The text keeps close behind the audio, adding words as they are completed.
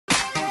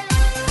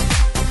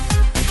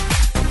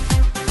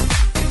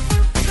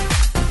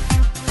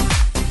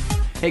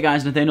Hey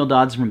guys, Nathaniel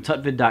Dodds from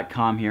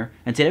Tutvid.com here,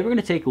 and today we're going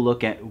to take a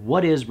look at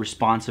what is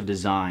responsive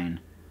design.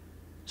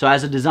 So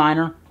as a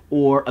designer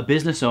or a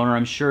business owner,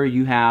 I'm sure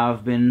you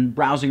have been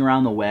browsing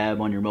around the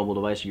web on your mobile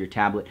device or your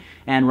tablet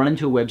and run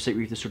into a website where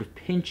you have to sort of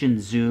pinch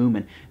and zoom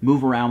and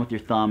move around with your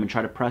thumb and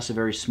try to press a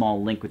very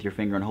small link with your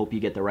finger and hope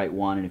you get the right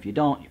one, and if you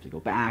don't, you have to go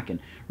back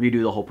and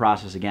redo the whole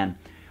process again.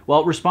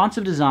 Well,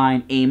 responsive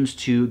design aims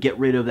to get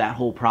rid of that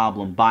whole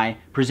problem by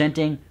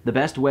presenting the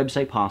best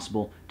website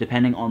possible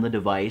depending on the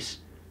device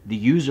the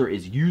user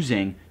is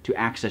using to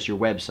access your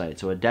website.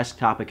 So a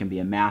desktop, it can be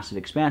a massive,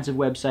 expansive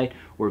website,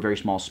 or a very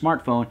small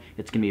smartphone,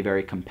 it's going to be a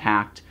very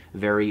compact,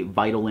 very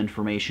vital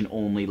information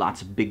only,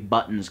 lots of big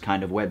buttons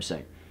kind of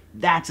website.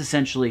 That's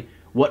essentially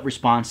what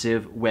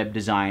responsive web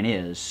design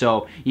is.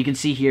 So you can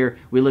see here,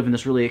 we live in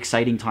this really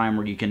exciting time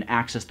where you can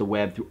access the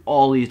web through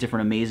all these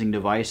different amazing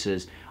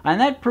devices, and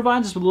that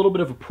provides us with a little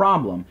bit of a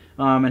problem.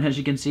 And as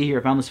you can see here,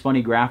 I found this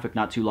funny graphic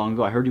not too long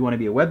ago. I heard you want to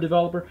be a web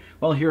developer?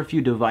 Well, here are a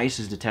few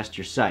devices to test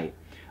your site.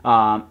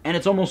 And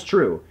it's almost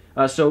true.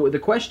 So the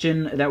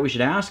question that we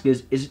should ask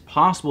is it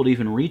possible to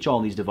even reach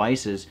all these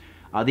devices?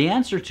 The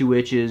answer to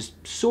which is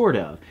sort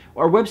of.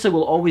 Our website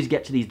will always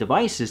get to these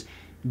devices,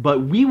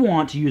 but we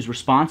want to use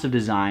responsive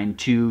design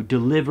to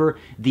deliver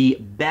the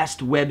best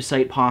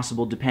website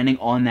possible depending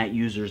on that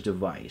user's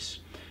device.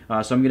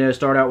 So I'm going to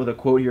start out with a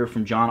quote here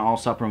from John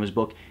Alsop from his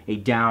book, A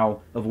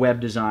Tao of Web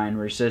Design,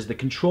 where he says, "The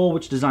control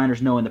which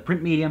designers know in the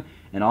print medium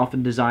and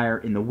often desire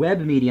in the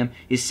web medium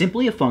is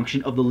simply a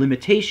function of the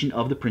limitation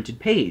of the printed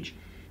page.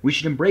 We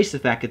should embrace the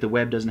fact that the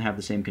web doesn't have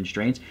the same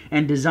constraints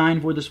and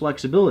design for this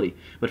flexibility.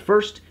 But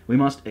first, we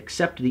must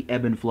accept the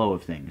ebb and flow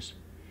of things."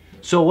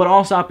 So what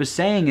Alsop is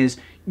saying is,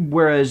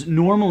 whereas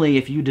normally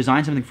if you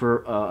design something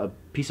for a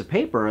piece of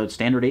paper, a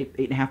standard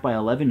 8.5 by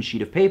 11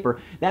 sheet of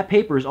paper, that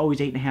paper is always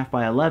 8.5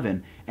 by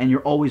 11, and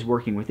you're always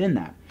working within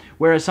that.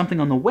 Whereas something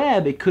on the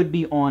web, it could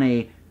be on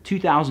a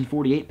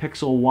 2048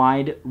 pixel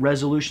wide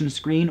resolution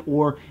screen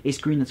or a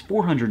screen that's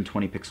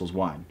 420 pixels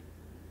wide.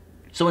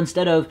 So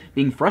instead of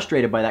being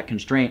frustrated by that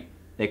constraint,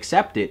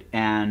 accept it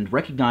and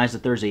recognize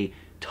that there's a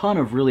ton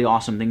of really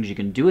awesome things you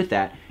can do with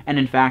that, and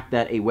in fact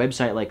that a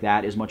website like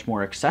that is much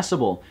more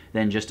accessible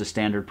than just a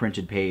standard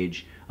printed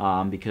page,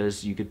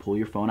 because you could pull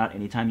your phone out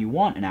anytime you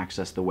want and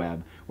access the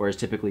web, whereas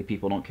typically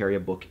people don't carry a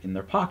book in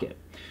their pocket.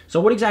 So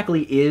what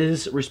exactly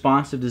is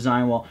responsive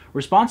design? Well,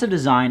 responsive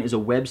design is a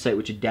website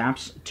which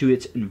adapts to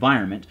its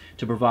environment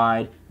to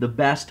provide the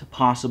best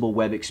possible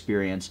web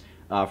experience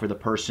for the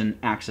person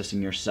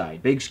accessing your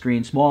site. Big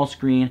screen, small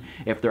screen,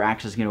 if they're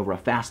accessing it over a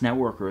fast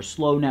network or a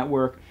slow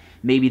network,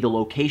 maybe the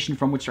location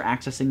from which they're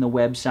accessing the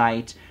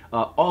website,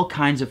 all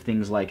kinds of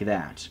things like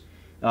that.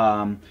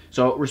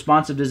 So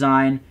responsive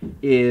design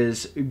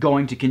is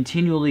going to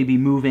continually be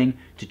moving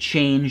to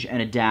change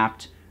and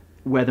adapt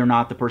whether or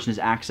not the person is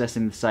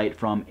accessing the site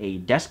from a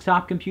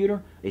desktop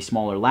computer, a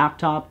smaller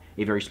laptop,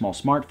 a very small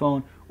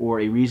smartphone, or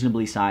a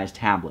reasonably sized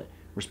tablet.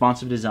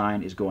 Responsive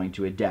design is going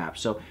to adapt.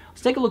 So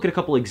let's take a look at a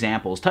couple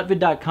examples.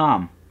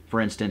 Tutvid.com, for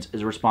instance,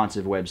 is a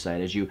responsive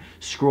website. As you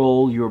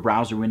scroll your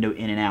browser window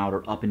in and out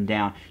or up and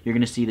down, you're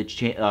going to see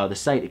the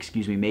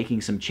site,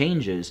 making some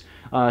changes.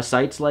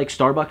 Sites like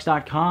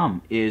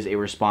Starbucks.com is a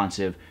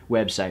responsive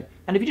website.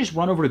 And if you just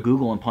run over to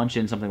Google and punch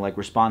in something like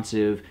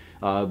responsive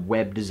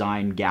web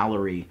design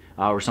gallery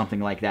or something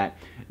like that,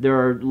 there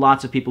are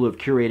lots of people who have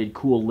curated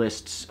cool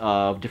lists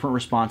of different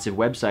responsive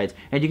websites,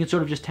 and you can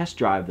sort of just test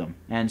drive them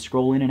and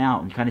scroll in and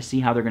out and kind of see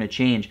how they're going to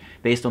change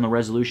based on the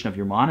resolution of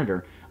your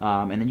monitor.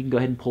 And then you can go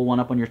ahead and pull one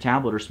up on your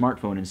tablet or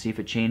smartphone and see if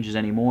it changes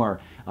anymore,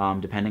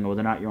 depending on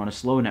whether or not you're on a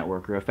slow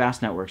network or a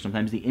fast network.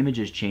 Sometimes the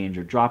images change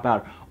or drop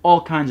out.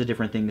 All kinds of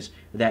different things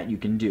that you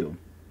can do.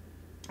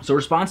 So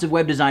responsive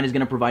web design is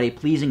going to provide a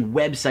pleasing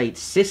website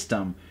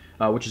system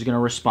which is going to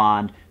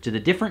respond to the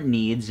different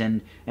needs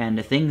and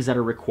the things that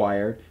are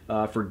required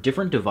for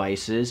different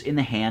devices in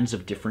the hands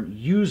of different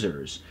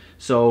users.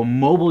 So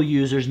mobile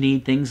users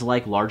need things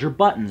like larger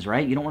buttons,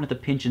 right? You don't want to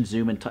have to pinch and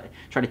zoom and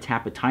try to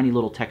tap a tiny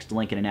little text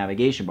link in a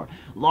navigation bar.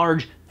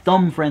 Large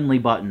thumb-friendly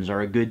buttons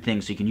are a good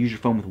thing, so you can use your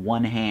phone with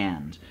one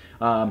hand.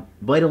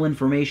 Vital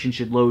information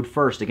should load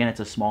first. Again, it's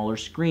a smaller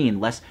screen,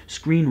 less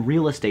screen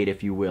real estate,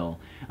 if you will.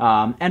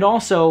 And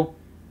also,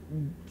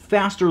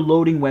 faster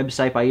loading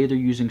website by either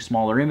using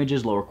smaller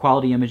images, lower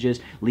quality images,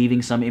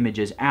 leaving some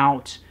images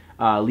out,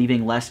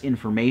 leaving less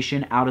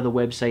information out of the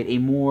website. A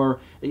more,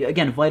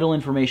 again, vital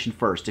information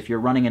first. If you're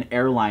running an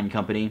airline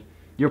company,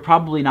 you're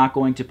probably not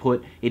going to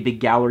put a big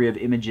gallery of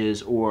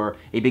images or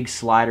a big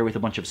slider with a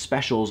bunch of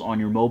specials on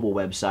your mobile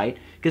website,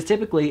 because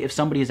typically if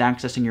somebody is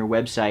accessing your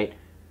website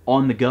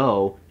on the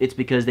go, it's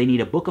because they need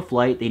to book a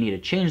flight, they need to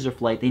change their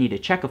flight, they need to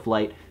check a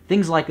flight,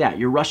 things like that.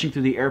 You're rushing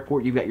through the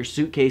airport, you've got your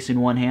suitcase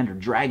in one hand or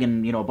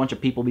dragging, a bunch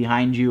of people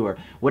behind you or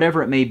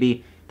whatever it may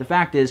be. The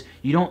fact is,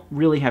 you don't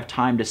really have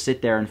time to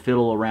sit there and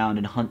fiddle around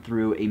and hunt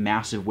through a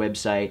massive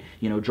website,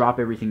 drop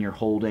everything you're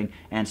holding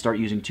and start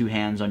using two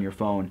hands on your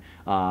phone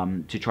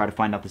to try to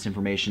find out this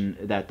information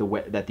that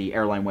the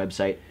airline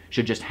website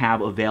should just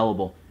have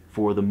available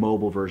for the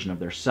mobile version of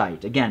their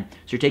site. Again,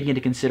 so you're taking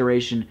into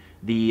consideration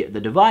the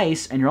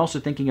device, and you're also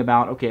thinking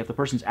about, okay, if the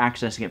person's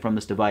accessing it from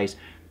this device,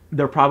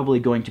 they're probably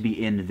going to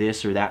be in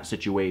this or that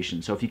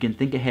situation. So if you can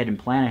think ahead and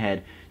plan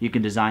ahead, you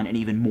can design an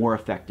even more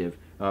effective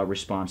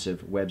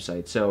responsive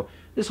website. So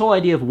this whole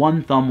idea of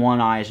one thumb,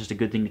 one eye is just a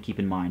good thing to keep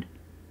in mind.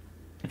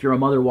 If you're a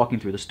mother walking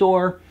through the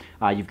store,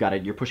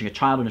 you're pushing a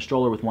child in a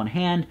stroller with one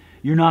hand,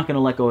 you're not going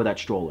to let go of that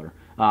stroller.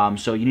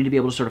 So you need to be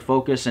able to sort of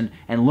focus and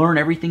learn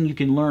everything you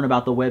can learn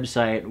about the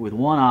website with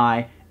one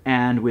eye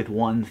and with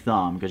one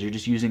thumb, because you're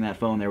just using that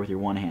phone there with your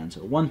one hand.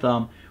 So one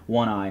thumb,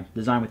 one eye,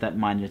 design with that in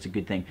mind, and it's a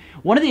good thing.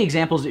 One of the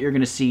examples that you're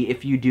going to see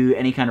if you do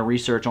any kind of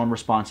research on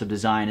responsive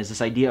design is this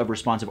idea of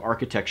responsive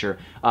architecture.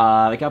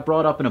 It got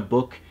brought up in a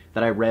book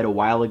that I read a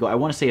while ago. I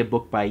want to say a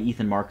book by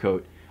Ethan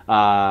Marcotte.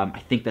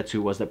 I think that's who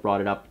it was that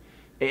brought it up.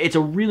 It's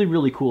a really,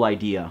 really cool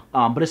idea.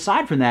 But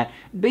aside from that,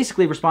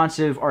 basically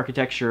responsive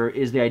architecture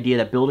is the idea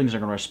that buildings are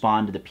going to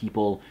respond to the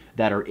people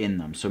that are in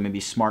them. So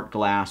maybe smart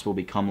glass will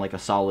become like a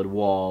solid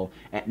wall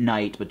at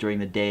night, but during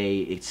the day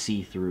it's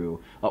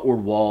see-through. Or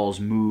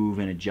walls move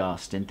and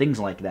adjust and things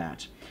like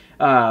that.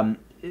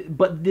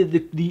 But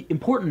the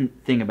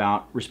important thing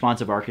about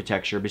responsive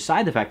architecture,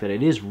 beside the fact that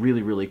it is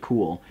really, really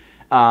cool,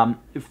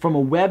 from a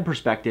web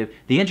perspective,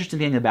 the interesting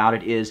thing about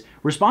it is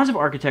responsive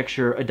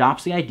architecture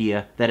adopts the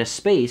idea that a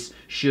space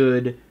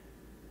should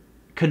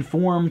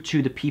conform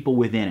to the people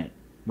within it,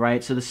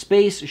 right? So the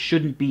space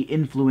shouldn't be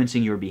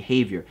influencing your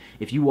behavior.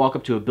 If you walk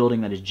up to a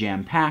building that is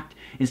jam-packed,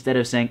 instead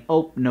of saying,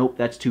 oh, nope,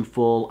 that's too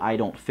full, I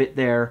don't fit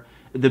there,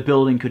 the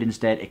building could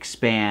instead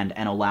expand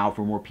and allow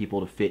for more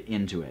people to fit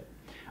into it.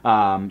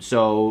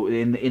 So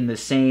in the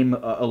same,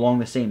 along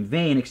the same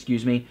vein,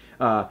 excuse me,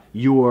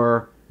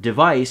 your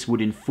device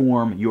would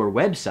inform your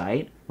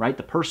website, right?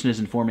 The person is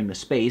informing the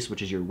space,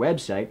 which is your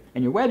website,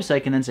 and your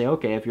website can then say,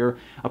 okay, if you're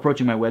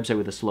approaching my website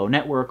with a slow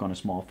network on a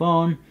small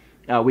phone,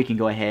 we can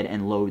go ahead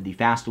and load the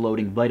fast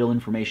loading, vital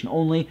information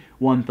only,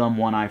 one thumb,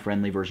 one eye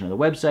friendly version of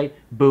the website,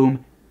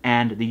 boom,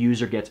 and the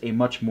user gets a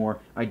much more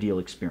ideal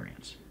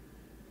experience.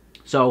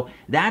 So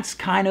that's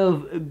kind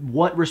of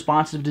what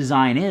responsive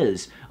design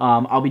is.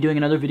 I'll be doing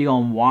another video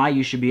on why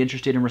you should be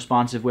interested in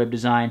responsive web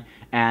design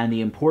and the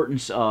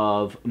importance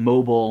of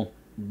mobile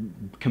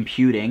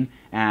computing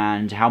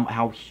and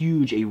how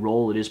huge a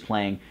role it is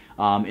playing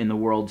in the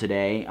world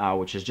today,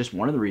 which is just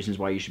one of the reasons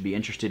why you should be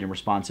interested in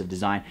responsive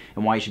design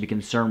and why you should be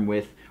concerned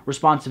with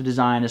responsive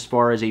design as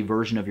far as a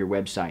version of your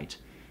website.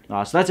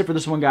 So that's it for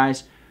this one,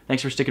 guys.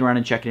 Thanks for sticking around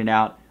and checking it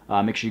out.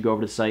 Make sure you go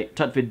over to the site,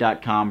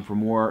 tutvid.com, for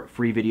more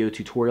free video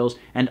tutorials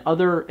and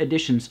other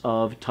editions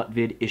of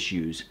Tutvid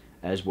issues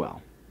as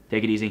well.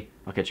 Take it easy.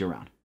 I'll catch you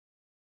around.